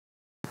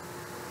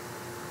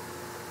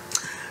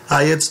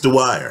Hi, it's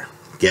Dwyer,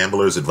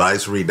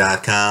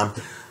 gamblersadvisory.com,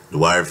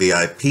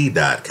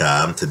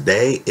 dwyervip.com.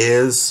 Today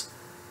is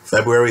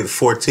February the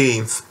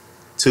 14th,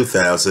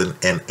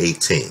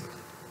 2018.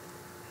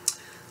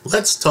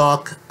 Let's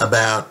talk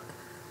about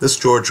this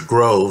George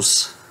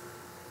Groves,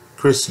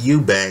 Chris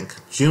Eubank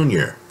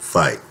Jr.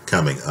 fight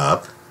coming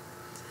up.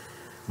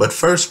 But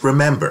first,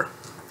 remember,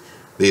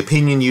 the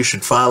opinion you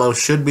should follow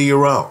should be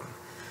your own.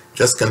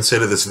 Just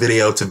consider this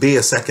video to be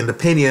a second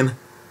opinion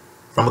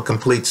from a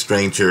complete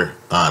stranger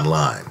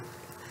online.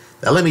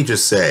 Now let me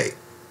just say,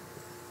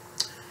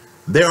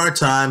 there are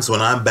times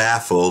when I'm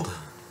baffled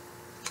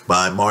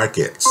by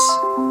markets,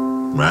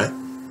 right?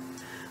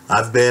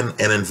 I've been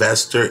an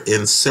investor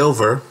in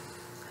silver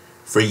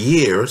for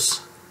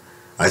years.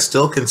 I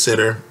still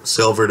consider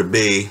silver to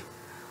be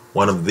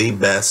one of the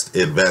best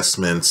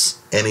investments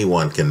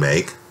anyone can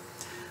make.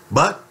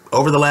 But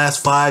over the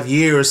last 5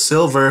 years,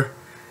 silver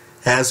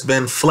has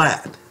been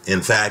flat.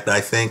 In fact,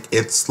 I think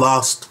it's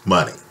lost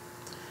money,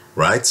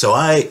 right? So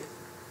I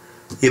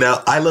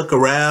look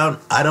around,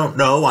 I don't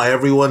know why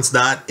everyone's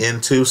not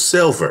into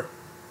silver,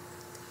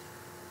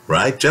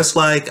 right? Just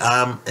like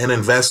I'm an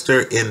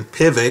investor in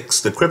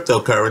PIVX, the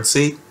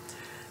cryptocurrency,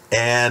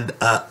 and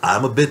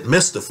I'm a bit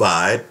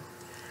mystified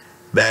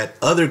that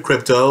other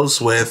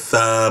cryptos with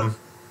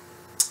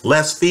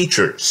less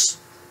features,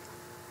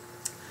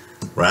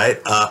 right,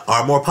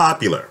 are more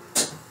popular.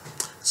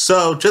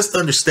 So just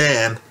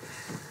understand,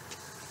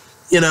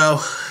 in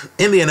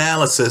the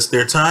analysis,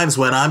 there are times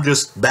when I'm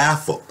just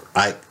baffled.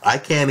 I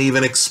can't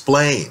even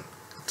explain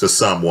to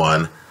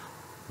someone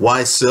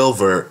why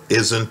silver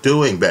isn't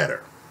doing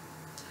better.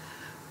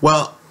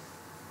 Well,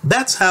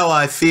 that's how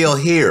I feel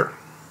here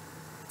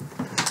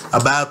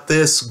about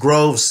this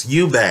Groves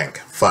Eubank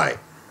fight.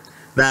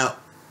 Now,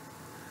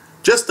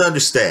 just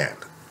understand,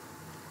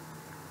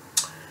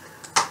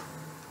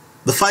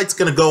 the fight's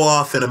going to go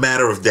off in a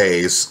matter of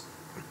days.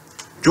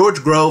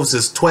 George Groves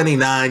is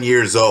 29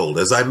 years old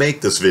as I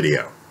make this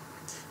video.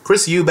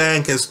 Chris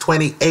Eubank is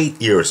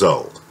 28 years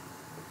old.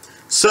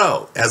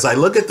 So, as I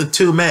look at the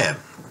two men,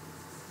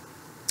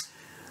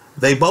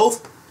 they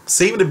both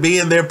seem to be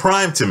in their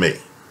prime to me,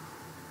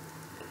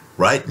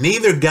 right?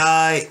 Neither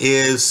guy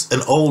is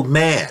an old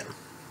man.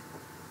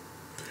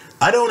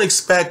 I don't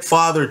expect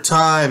Father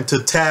Time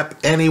to tap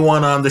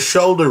anyone on the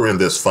shoulder in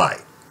this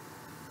fight,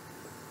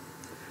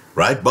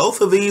 right?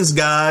 Both of these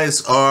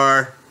guys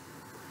are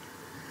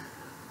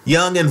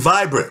young and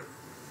vibrant,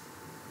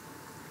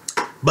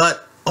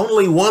 but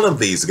only one of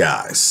these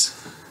guys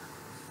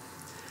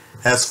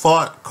has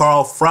fought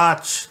Carl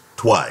Froch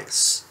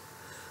twice.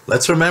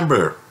 Let's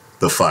remember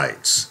the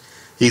fights.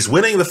 He's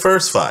winning the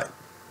first fight,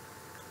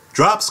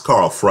 drops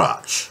Carl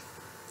Froch,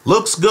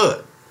 looks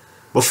good,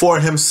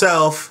 before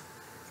himself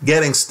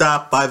getting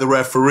stopped by the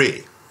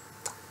referee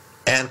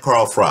and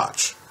Carl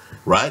Froch,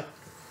 right?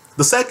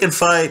 The second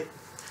fight,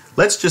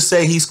 let's just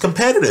say he's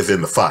competitive in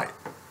the fight.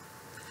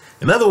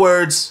 In other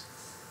words,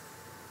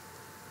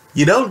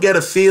 you don't get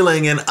a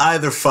feeling in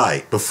either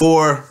fight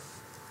before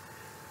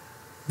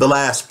the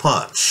last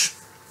punch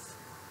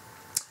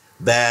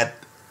that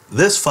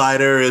this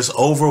fighter is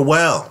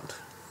overwhelmed.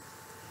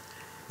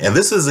 And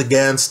this is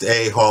against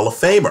a Hall of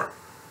Famer,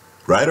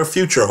 right? Or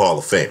future Hall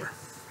of Famer.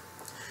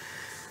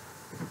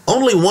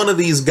 Only one of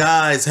these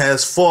guys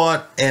has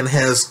fought and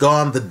has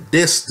gone the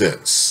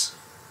distance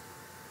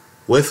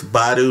with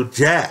Badou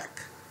Jack.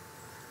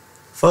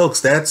 Folks,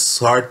 that's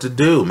hard to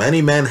do.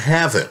 Many men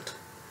haven't.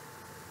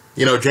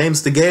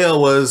 James DeGale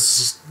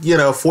was,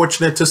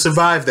 fortunate to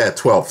survive that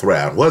 12th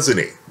round, wasn't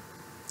he?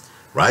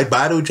 Right?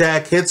 Badou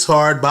Jack hits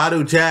hard.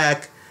 Badou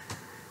Jack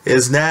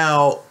is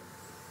now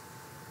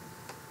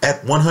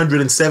at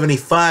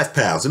 175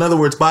 pounds. In other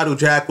words, Badou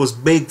Jack was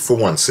big for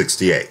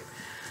 168.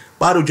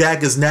 Badou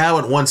Jack is now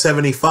at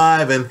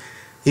 175, and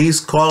he's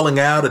calling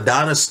out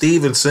Adonis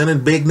Stevenson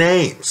and big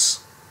names.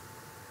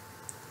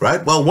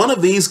 Right? Well, one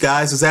of these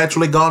guys has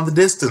actually gone the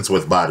distance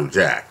with Badou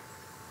Jack.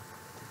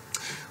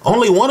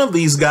 Only one of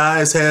these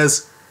guys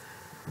has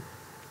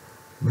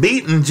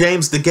beaten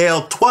James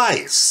DeGale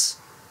twice.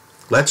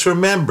 Let's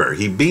remember,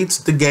 he beats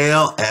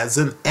DeGale as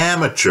an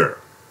amateur.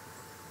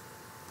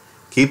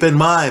 Keep in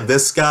mind,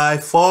 this guy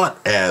fought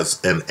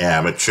as an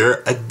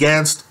amateur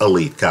against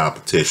elite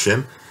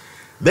competition.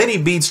 Then he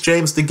beats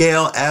James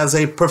DeGale as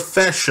a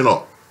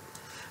professional.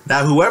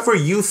 Now, whoever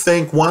you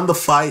think won the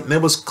fight, and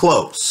it was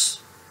close,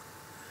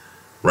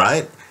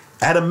 right?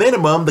 At a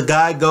minimum, the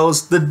guy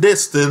goes the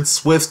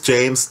distance with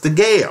James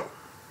DeGale.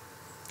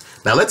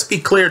 Now, let's be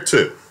clear,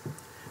 too.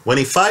 When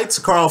he fights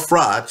Carl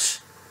Froch,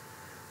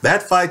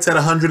 that fight's at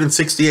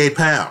 168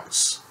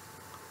 pounds.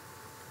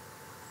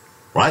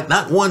 Right?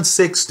 Not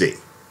 160.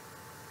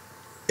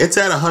 It's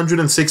at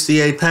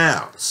 168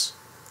 pounds.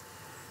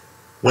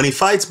 When he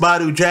fights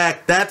Badou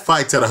Jack, that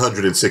fight's at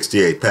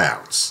 168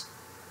 pounds.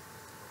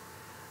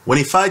 When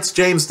he fights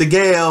James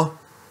DeGale,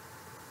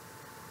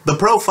 the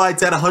pro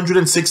fight's at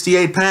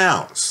 168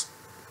 pounds,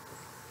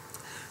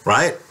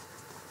 right?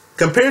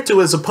 Compared to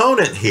his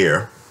opponent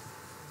here,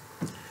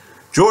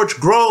 George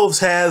Groves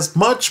has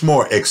much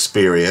more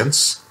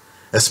experience,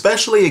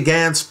 especially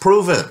against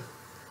proven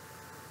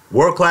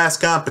world-class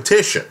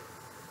competition,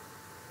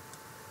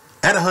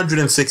 at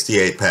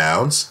 168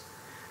 pounds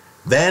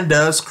than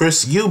does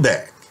Chris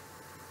Eubank.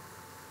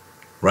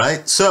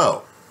 Right?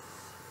 So,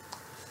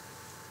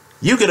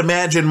 you can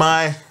imagine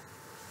my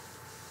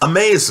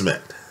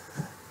amazement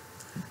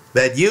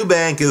that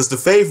Eubank is the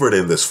favorite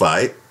in this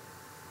fight.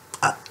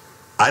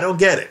 I don't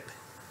get it.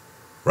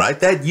 Right?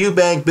 That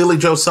Eubank Billy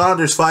Joe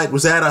Saunders fight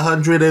was at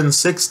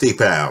 160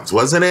 pounds,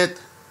 wasn't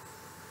it?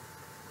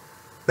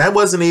 That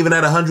wasn't even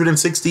at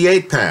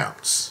 168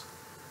 pounds.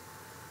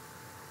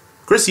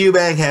 Chris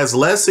Eubank has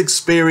less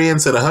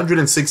experience at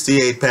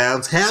 168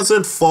 pounds,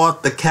 hasn't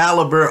fought the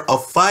caliber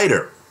of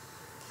fighter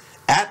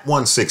at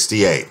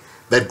 168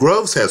 that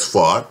Groves has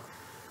fought.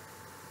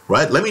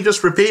 Right? Let me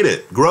just repeat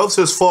it. Groves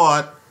has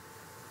fought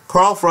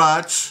Carl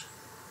Froch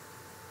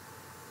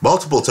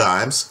multiple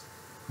times,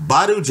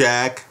 Badu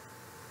Jack,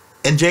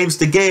 and James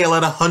DeGale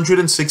at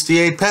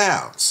 168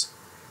 pounds,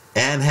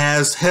 and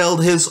has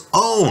held his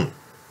own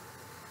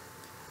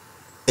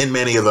in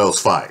many of those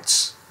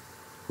fights.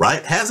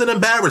 Right? Hasn't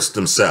embarrassed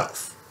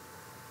himself.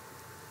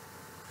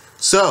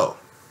 So,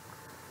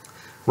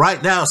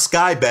 right now,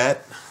 Sky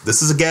Bet,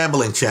 this is a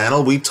gambling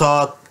channel. We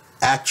talk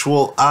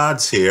actual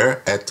odds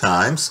here at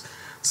times.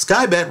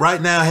 Sky Bet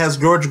right now has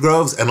George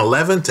Groves an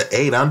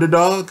 11-8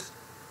 underdog.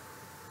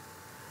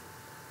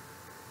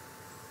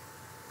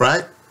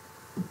 Right?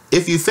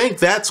 If you think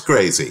that's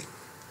crazy,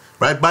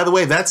 right? By the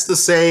way, that's the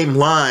same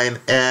line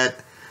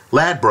at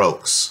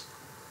Ladbrokes.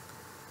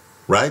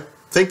 Right?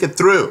 Think it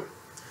through.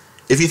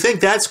 If you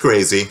think that's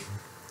crazy,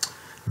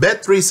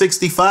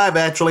 Bet365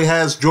 actually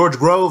has George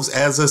Groves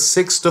as a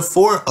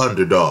 6-4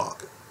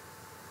 underdog.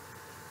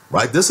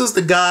 Right? This is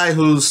the guy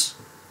who's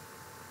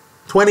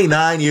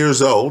 29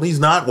 years old. He's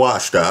not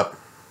washed up.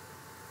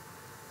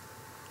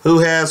 Who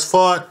has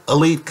fought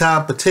elite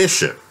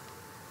competition,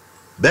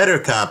 better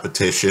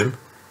competition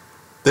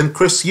than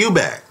Chris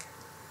Eubank.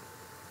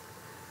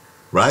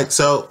 Right?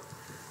 So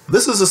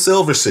this is a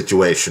silver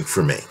situation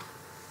for me.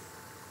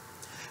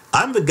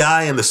 I'm the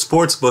guy in the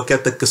sports book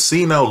at the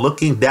casino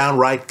looking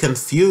downright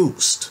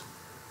confused.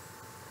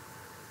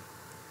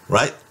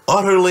 Right?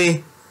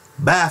 Utterly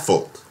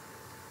baffled.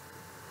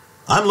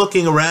 I'm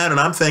looking around and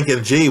I'm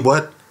thinking, gee,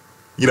 what,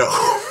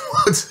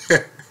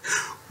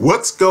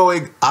 what's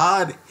going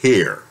on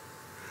here?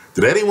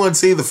 Did anyone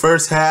see the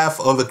first half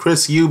of the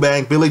Chris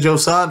Eubank Billy Joe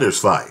Saunders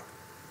fight?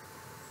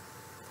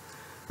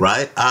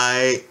 Right?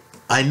 I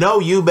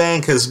know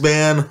Eubank has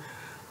been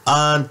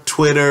on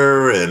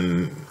Twitter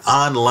and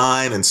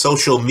online and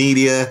social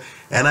media,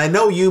 and I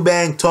know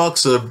Eubank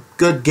talks a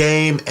good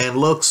game and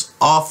looks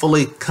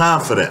awfully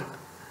confident.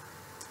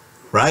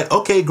 Right?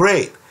 Okay,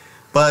 great.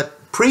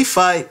 But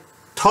pre-fight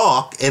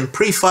talk and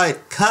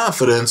pre-fight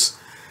confidence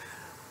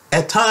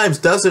at times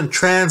doesn't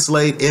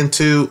translate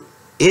into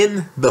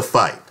in the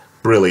fight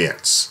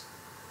brilliance.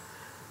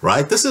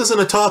 Right? This isn't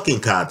a talking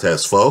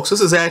contest, folks.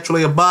 This is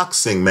actually a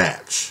boxing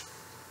match.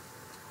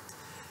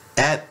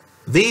 At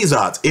these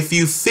odds, if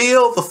you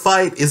feel the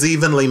fight is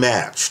evenly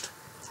matched,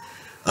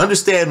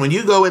 understand when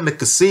you go in the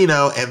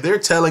casino and they're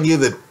telling you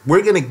that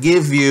we're going to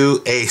give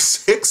you a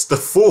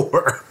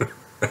 6-4,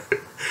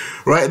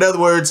 right? In other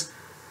words,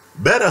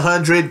 bet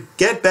 100,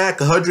 get back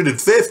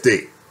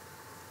 150,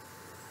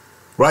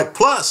 right?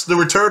 Plus the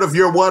return of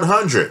your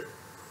 100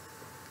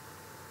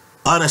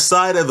 on a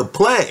side of the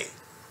play.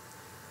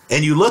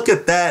 And you look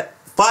at that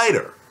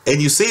fighter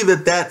and you see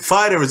that that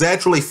fighter has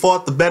actually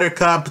fought the better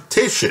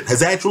competition,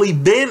 has actually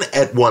been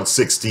at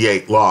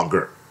 168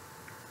 longer.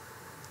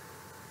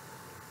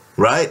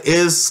 Right?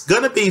 Is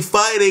going to be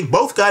fighting,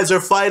 both guys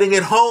are fighting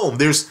at home.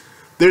 There's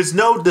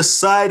no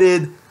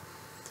decided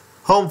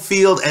home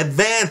field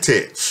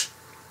advantage.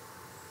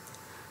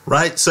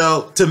 Right?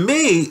 So, to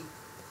me,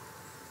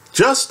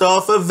 just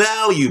off a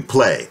value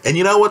play. And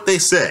you know what they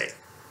say?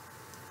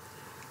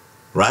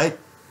 Right?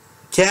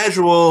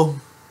 Casual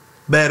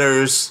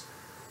bettors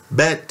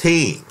bet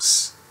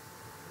teams.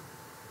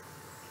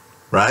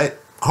 Right?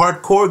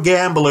 Hardcore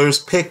gamblers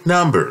pick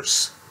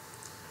numbers.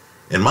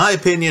 In my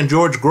opinion,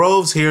 George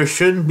Groves here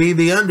shouldn't be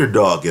the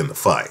underdog in the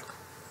fight.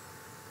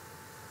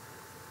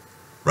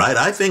 Right?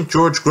 I think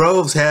George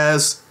Groves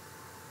has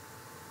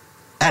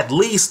at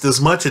least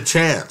as much a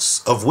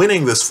chance of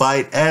winning this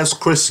fight as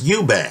Chris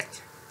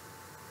Eubank.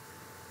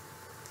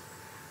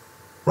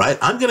 Right?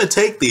 I'm going to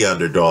take the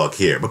underdog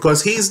here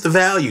because he's the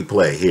value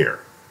play here.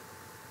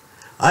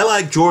 I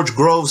like George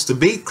Groves to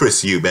beat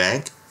Chris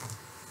Eubank.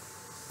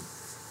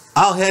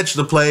 I'll hedge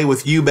the play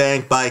with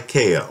Eubank by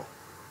KO.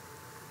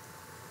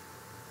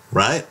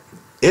 Right?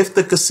 If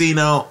the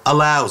casino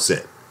allows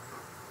it.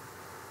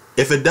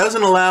 If it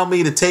doesn't allow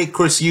me to take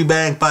Chris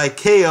Eubank by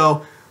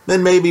KO,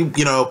 then maybe,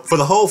 for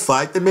the whole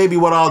fight, then maybe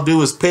what I'll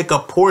do is pick a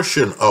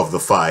portion of the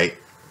fight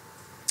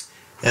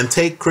and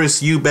take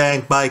Chris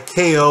Eubank by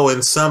KO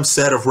in some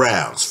set of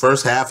rounds.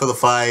 First half of the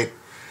fight,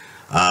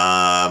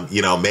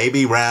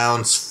 maybe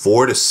rounds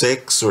 4 to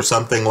 6 or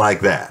something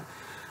like that.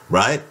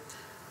 Right?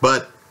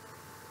 But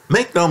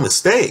make no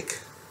mistake,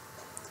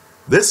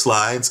 This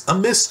line's a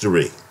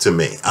mystery to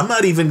me. I'm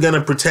not even going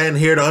to pretend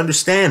here to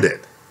understand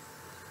it.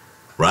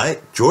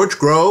 Right? George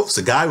Groves,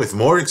 a guy with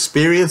more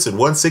experience at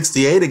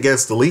 168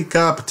 against elite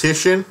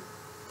competition,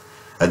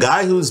 a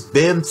guy who's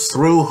been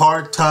through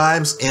hard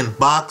times in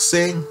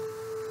boxing,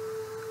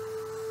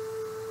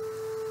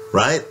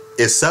 right,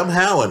 is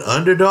somehow an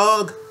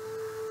underdog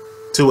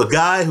to a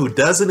guy who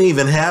doesn't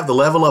even have the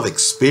level of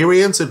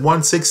experience at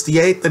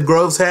 168 that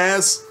Groves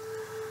has.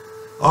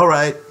 All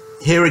right,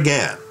 here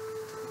again.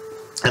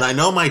 And I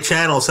know my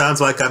channel sounds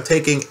like I'm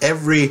taking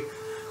every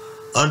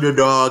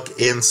underdog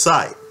in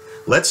sight.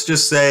 Let's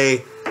just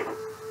say,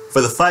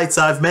 for the fights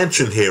I've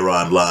mentioned here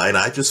online,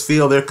 I just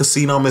feel they're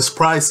casino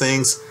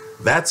mispricings.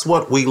 That's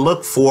what we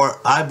look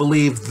for. I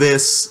believe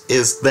this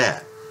is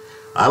that.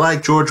 I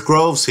like George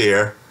Groves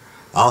here.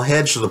 I'll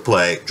hedge the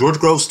play. George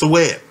Groves to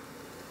win,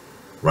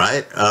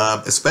 right?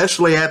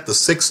 Especially at the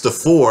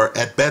 6-4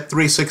 at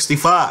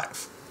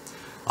Bet365.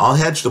 I'll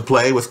hedge the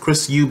play with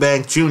Chris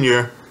Eubank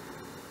Jr.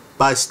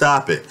 by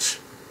stoppage.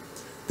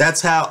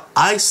 That's how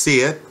I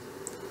see it.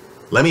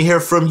 Let me hear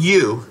from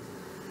you.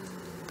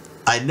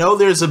 I know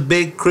there's a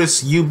big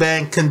Chris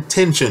Eubank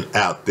contingent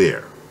out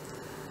there.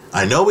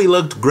 I know he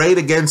looked great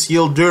against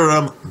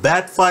Yildirim.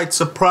 That fight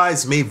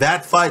surprised me.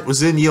 That fight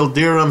was in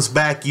Yildirim's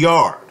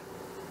backyard.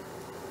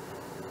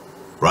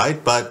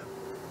 Right? But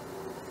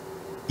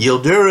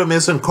Yildirim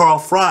isn't Carl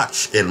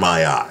Froch in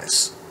my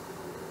eyes.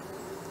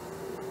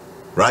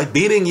 Right?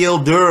 Beating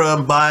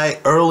Yildirim by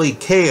early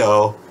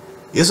KO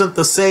isn't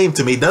the same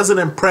to me. Doesn't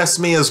impress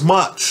me as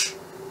much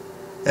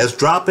as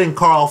dropping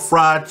Carl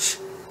Froch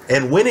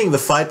and winning the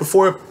fight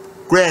before,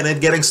 granted,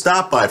 getting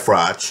stopped by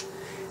Froch,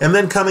 and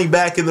then coming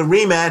back in the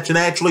rematch and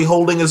actually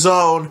holding his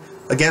own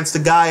against a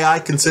guy I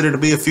consider to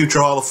be a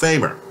future Hall of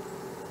Famer.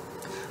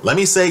 Let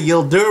me say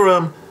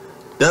Yildirim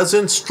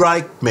doesn't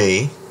strike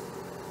me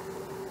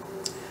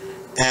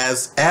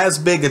as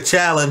big a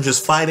challenge as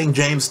fighting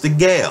James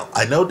DeGale.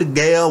 I know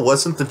DeGale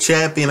wasn't the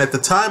champion at the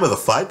time of the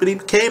fight, but he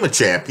became a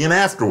champion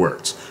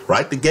afterwards,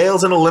 right?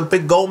 DeGale's an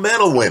Olympic gold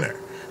medal winner.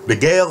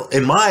 DeGale,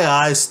 in my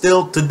eyes,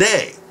 still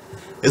today,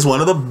 is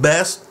one of the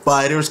best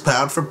fighters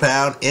pound for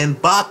pound in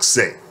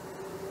boxing.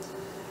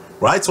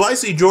 Right? So I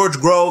see George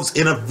Groves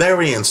in a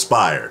very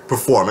inspired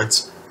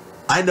performance.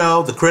 I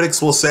know the critics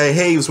will say,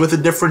 hey, he was with a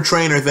different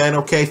trainer then.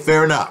 Okay,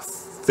 fair enough.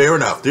 Fair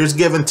enough. There's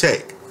give and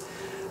take.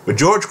 But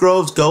George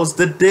Groves goes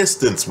the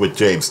distance with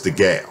James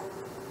DeGale.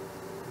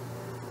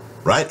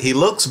 Right? He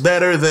looks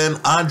better than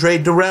Andre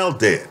Durrell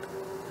did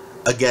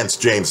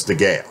against James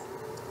DeGale.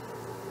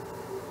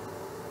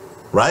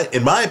 Right?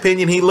 In my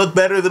opinion, he looked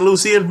better than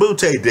Lucien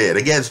Boutte did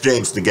against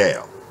James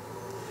DeGale.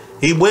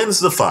 He wins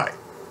the fight.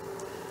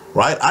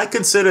 Right? I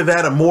consider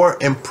that a more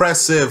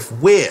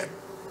impressive win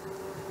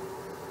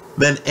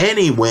than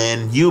any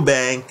win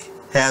Eubank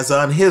has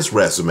on his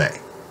resume.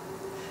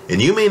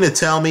 And you mean to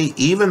tell me,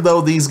 even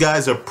though these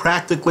guys are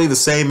practically the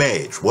same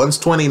age, one's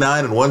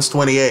 29 and one's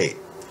 28,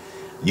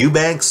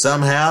 Eubank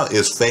somehow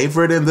is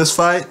favored in this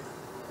fight?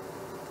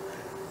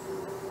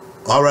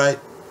 All right.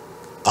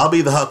 I'll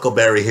be the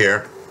Huckleberry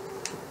here.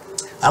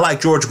 I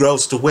like George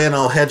Groves to win.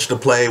 I'll hedge the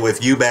play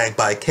with Eubank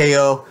by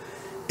KO.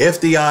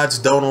 If the odds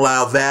don't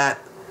allow that,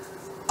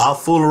 I'll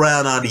fool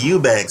around on the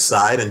Eubank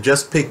side and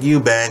just pick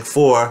Eubank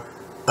for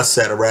a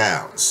set of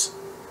rounds.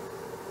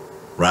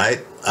 Right?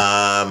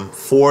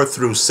 4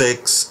 through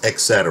 6,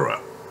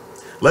 etc.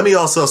 Let me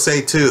also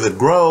say, too, that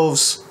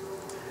Groves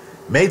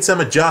made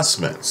some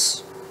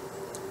adjustments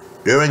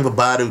during the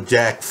Badu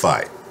Jack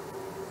fight.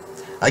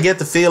 I get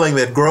the feeling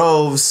that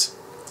Groves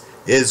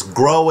is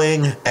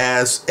growing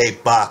as a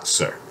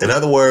boxer. In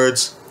other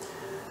words,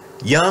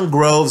 young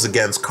Groves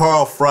against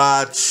Carl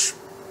Froch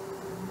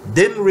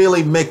didn't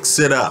really mix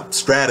it up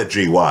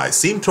strategy-wise.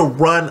 Seemed to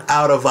run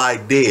out of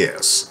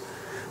ideas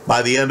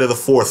by the end of the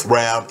 4th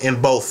round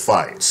in both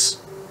fights.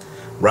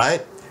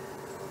 Right?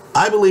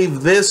 I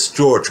believe this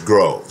George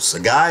Groves, a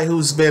guy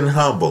who's been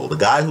humbled, a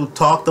guy who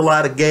talked a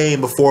lot of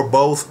game before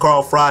both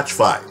Carl Froch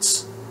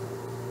fights.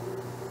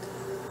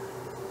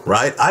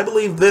 Right? I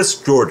believe this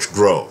George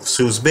Groves,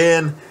 who's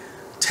been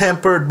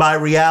tempered by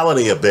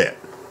reality a bit,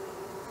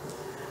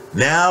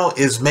 now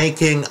is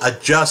making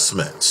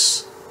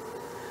adjustments.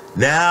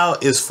 Now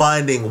is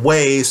finding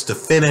ways to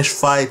finish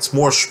fights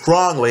more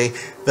strongly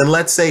than,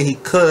 let's say, he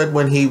could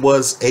when he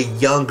was a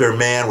younger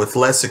man with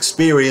less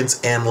experience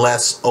and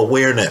less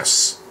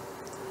awareness.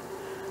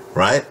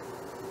 Right?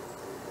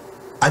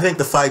 I think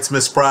the fight's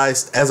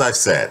mispriced, as I've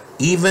said.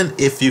 Even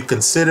if you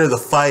consider the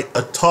fight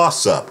a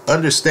toss-up,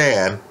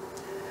 understand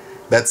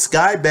that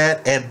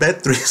Skybet and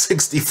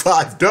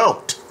Bet365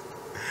 don't.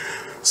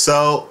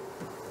 So,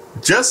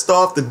 just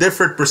off the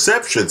different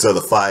perceptions of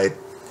the fight,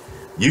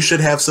 you should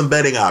have some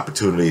betting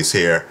opportunities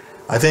here.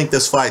 I think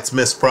this fight's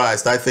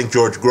mispriced. I think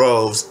George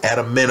Groves, at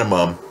a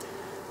minimum,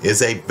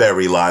 is a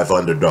very live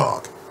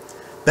underdog.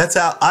 That's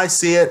how I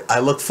see it. I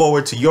look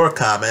forward to your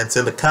comments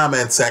in the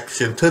comment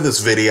section to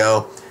this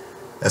video,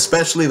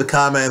 especially the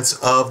comments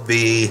of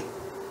the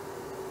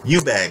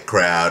Eubank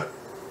crowd.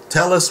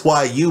 Tell us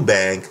why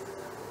Eubank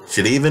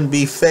should even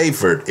be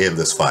favored in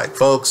this fight.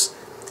 Folks,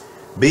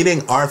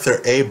 beating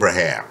Arthur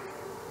Abraham.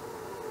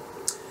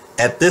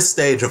 At this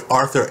stage of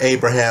Arthur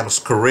Abraham's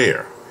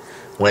career,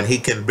 when he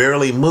can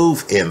barely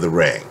move in the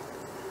ring,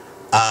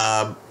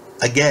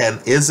 again,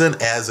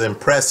 isn't as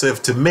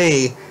impressive to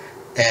me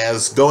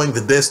as going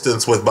the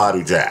distance with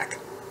Badu Jack.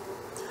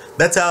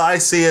 That's how I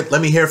see it.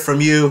 Let me hear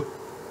from you.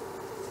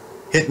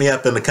 Hit me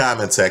up in the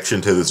comment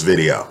section to this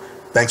video.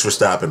 Thanks for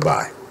stopping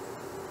by.